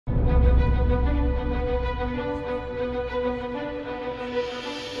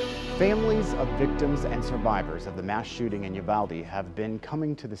Families of victims and survivors of the mass shooting in Uvalde have been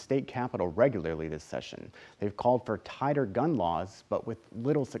coming to the state capitol regularly this session. They've called for tighter gun laws, but with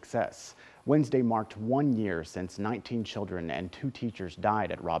little success. Wednesday marked 1 year since 19 children and 2 teachers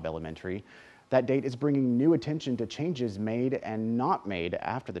died at Robb Elementary. That date is bringing new attention to changes made and not made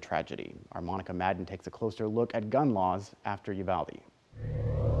after the tragedy. Our Madden takes a closer look at gun laws after Uvalde.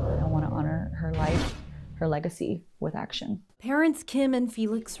 I want to honor her life, her legacy with action. Parents Kim and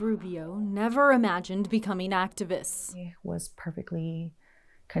Felix Rubio never imagined becoming activists. I was perfectly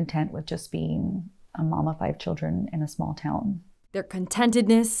content with just being a mom of 5 children in a small town. Their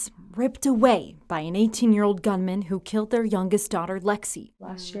contentedness ripped away by an 18-year-old gunman who killed their youngest daughter, Lexi,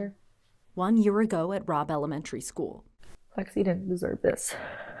 Last year. 1 year ago at Robb Elementary School. Lexi didn't deserve this.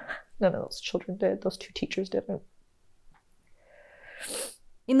 None of those children did. Those 2 teachers didn't.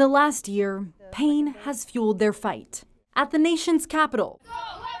 In the last year, pain has fueled their fight. At the nation's capital,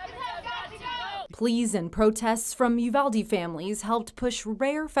 pleas and protests from Uvalde families helped push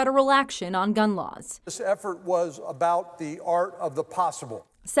rare federal action on gun laws. This effort was about the art of the possible.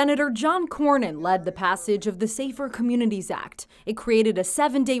 Senator John Cornyn led the passage of the Safer Communities Act. It created a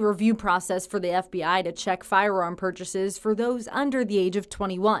 7-day review process for the FBI to check firearm purchases for those under the age of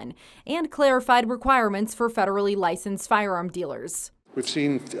 21 and clarified requirements for federally licensed firearm dealers. We've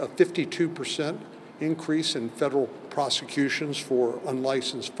seen a 52% increase in federal prosecutions for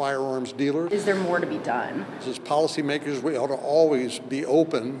unlicensed firearms dealers. Is there more to be done? As policymakers, we ought to always be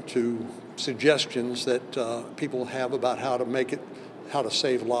open to suggestions that people have about how to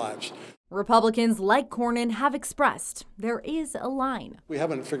save lives. Republicans like Cornyn have expressed there is a line. We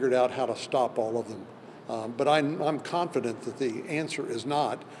haven't figured out how to stop all of them, but I'm confident that the answer is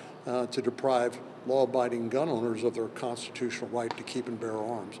not to deprive law-abiding gun owners of their constitutional right to keep and bear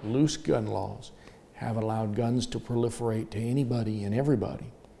arms. Loose gun laws have allowed guns to proliferate to anybody and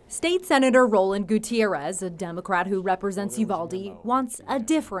everybody. State Senator Roland Gutierrez, a Democrat who represents Uvalde, wants a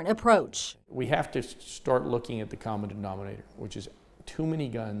different approach. We have to start looking at the common denominator, which is too many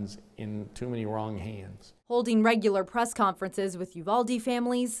guns in too many wrong hands. Holding regular press conferences with Uvalde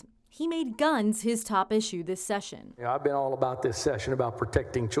families, he made guns his top issue this session. I've been all about this session about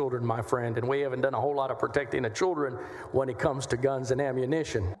protecting children, my friend, and we haven't done a whole lot of protecting the children when it comes to guns and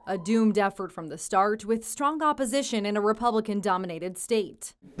ammunition. A doomed effort from the start with strong opposition in a Republican-dominated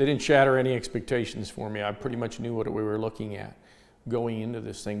state. They didn't shatter any expectations for me. I pretty much knew what we were looking at going into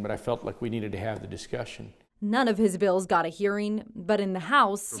this thing, but I felt like we needed to have the discussion. None of his bills got a hearing, but in the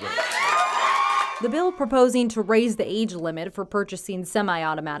House, the bill proposing to raise the age limit for purchasing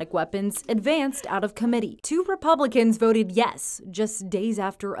semi-automatic weapons advanced out of committee. 2 Republicans voted yes, just days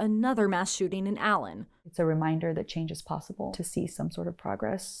after another mass shooting in Allen. It's a reminder that change is possible. To see some sort of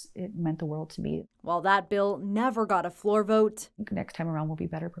progress, it meant the world to me. While that bill never got a floor vote, Next time around, we'll be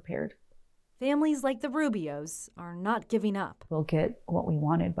better prepared. families like the Rubios are not giving up. We'll get what we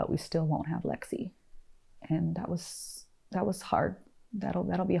wanted, but we still won't have Lexi. And that was hard.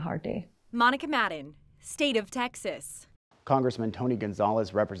 That'll be a hard day. Monica Madden, State of Texas. Congressman Tony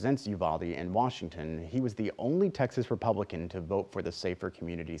Gonzalez represents Uvalde in Washington. He was the only Texas Republican to vote for the Safer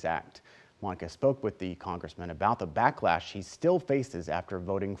Communities Act. Monica spoke with the congressman about the backlash he still faces after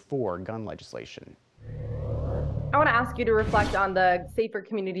voting for gun legislation. I want to ask you to reflect on the Safer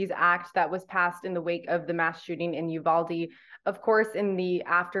Communities Act that was passed in the wake of the mass shooting in Uvalde. Of course, in the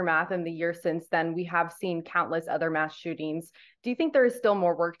aftermath and the year since then, we have seen countless other mass shootings. Do you think there is still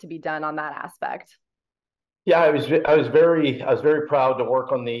more work to be done on that aspect? Yeah, I was very proud to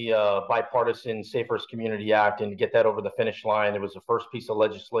work on the bipartisan Safer Community Act and get that over the finish line. It was the first piece of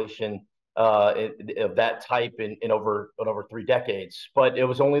legislation of that type in over 3 decades, but it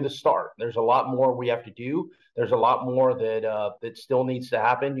was only the start. There's a lot more we have to do. There's a lot more that still needs to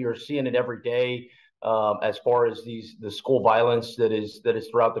happen. You're seeing it every day as far as the school violence that is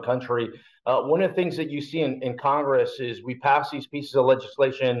throughout the country. One of the things that you see in Congress is we pass these pieces of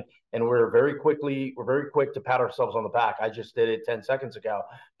legislation and we're very quick to pat ourselves on the back. I just did it 10 seconds ago.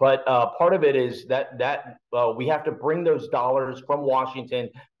 But part of it is that we have to bring those dollars from Washington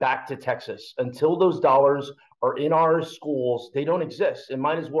back to Texas. Until those dollars are in our schools, they don't exist. It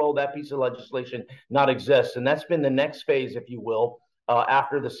might as well that piece of legislation not exist. And that's been the next phase, if you will,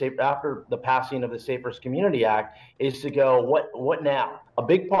 after the passing of the Safer Community Act, is to go, what now? A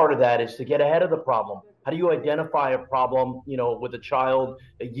big part of that is to get ahead of the problem. How do you identify a problem, with a child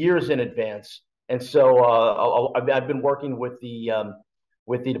years in advance? And so I've been working with the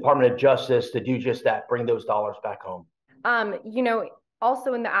Department of Justice to do just that, bring those dollars back home.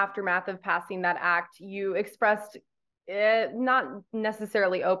 Also in the aftermath of passing that act, you expressed not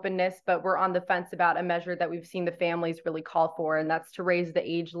necessarily openness, but we're on the fence about a measure that we've seen the families really call for, and that's to raise the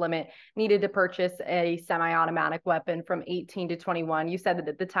age limit needed to purchase a semi-automatic weapon from 18 to 21. You said that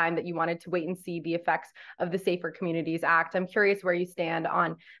at the time that you wanted to wait and see the effects of the Safer Communities Act. I'm curious where you stand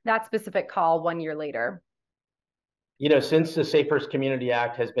on that specific call 1 year later. You know, since the Safer Community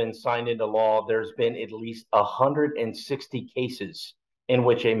Act has been signed into law, there's been at least 160 cases in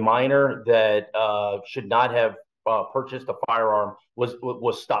which a minor that should not have purchased a firearm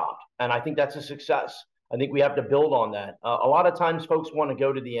was stopped. And I think that's a success. I think we have to build on that. A lot of times folks want to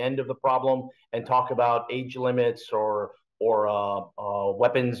go to the end of the problem and talk about age limits or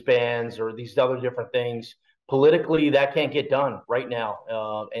weapons bans or these other different things. Politically, that can't get done right now.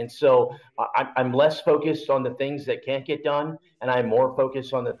 And so I'm less focused on the things that can't get done, and I'm more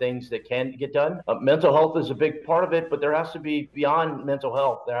focused on the things that can get done. Mental health is a big part of it, but there has to be, beyond mental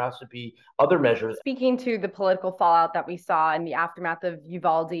health, there has to be other measures. Speaking to the political fallout that we saw in the aftermath of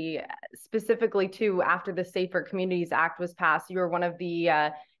Uvalde, specifically too, after the Safer Communities Act was passed, you were one of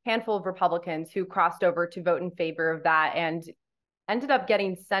the handful of Republicans who crossed over to vote in favor of that and ended up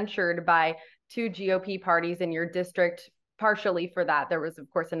getting censured by 2 GOP parties in your district, partially for that. There was, of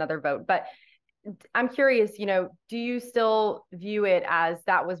course, another vote. But I'm curious, you know, do you still view it as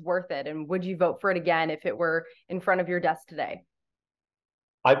that was worth it? And would you vote for it again if it were in front of your desk today?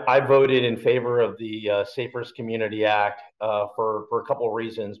 I voted in favor of the Safer Community Act for a couple of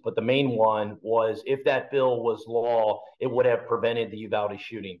reasons. But the main one was, if that bill was law, it would have prevented the Uvalde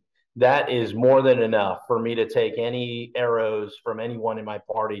shooting. That is more than enough for me to take any arrows from anyone in my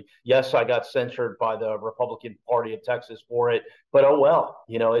party. Yes, I got censured by the Republican Party of Texas for it, but oh well,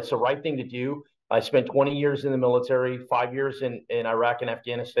 you know, it's the right thing to do. I spent 20 years in the military, 5 years in Iraq and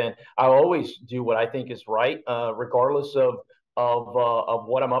Afghanistan. I always do what I think is right, regardless of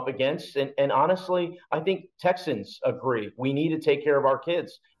what I'm up against. And honestly, I think Texans agree. We need to take care of our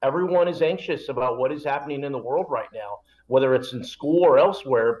kids. Everyone is anxious about what is happening in the world right now, whether it's in school or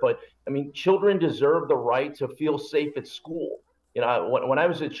elsewhere. But I mean, children deserve the right to feel safe at school. You know, when I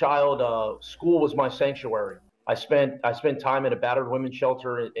was a child, school was my sanctuary. I spent time in a battered women's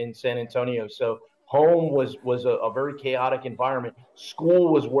shelter in San Antonio. So home was a very chaotic environment.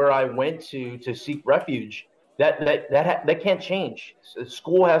 School was where I went to seek refuge. That can't change.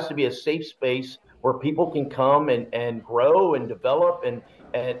 School has to be a safe space where people can come and grow and develop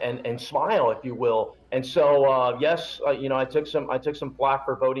and smile, if you will. And so, yes, you know, I took some flack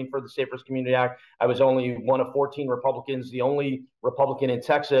for voting for the Safer Community Act. I was only one of 14 Republicans, the only Republican in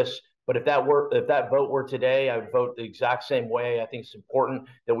Texas. But if that vote were today, I would vote the exact same way. I think it's important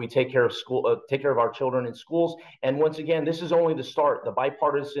that we take care of our children in schools. And once again, this is only the start. The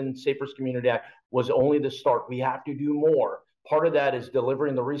bipartisan Safer Community Act was only the start. We have to do more. Part of that is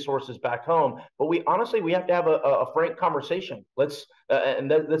delivering the resources back home. But we have to have a frank conversation.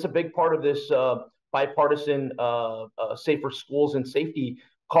 And that's a big part of this bipartisan Safer Schools and Safety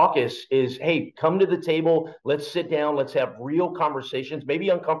Caucus is, hey, come to the table. Let's sit down. Let's have real conversations, maybe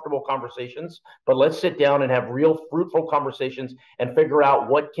uncomfortable conversations, but let's sit down and have real fruitful conversations and figure out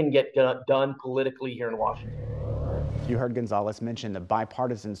what can get done politically here in Washington. You heard Gonzalez mention the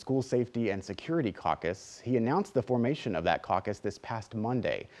Bipartisan School Safety and Security Caucus. He announced the formation of that caucus this past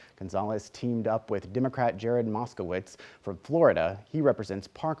Monday. Gonzalez teamed up with Democrat Jared Moskowitz from Florida. He represents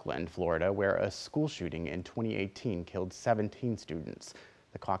Parkland, Florida, where a school shooting in 2018 killed 17 students.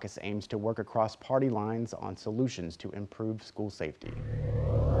 The caucus aims to work across party lines on solutions to improve school safety.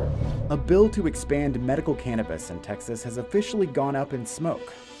 A bill to expand medical cannabis in Texas has officially gone up in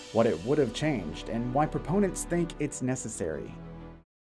smoke. What it would have changed and why proponents think it's necessary.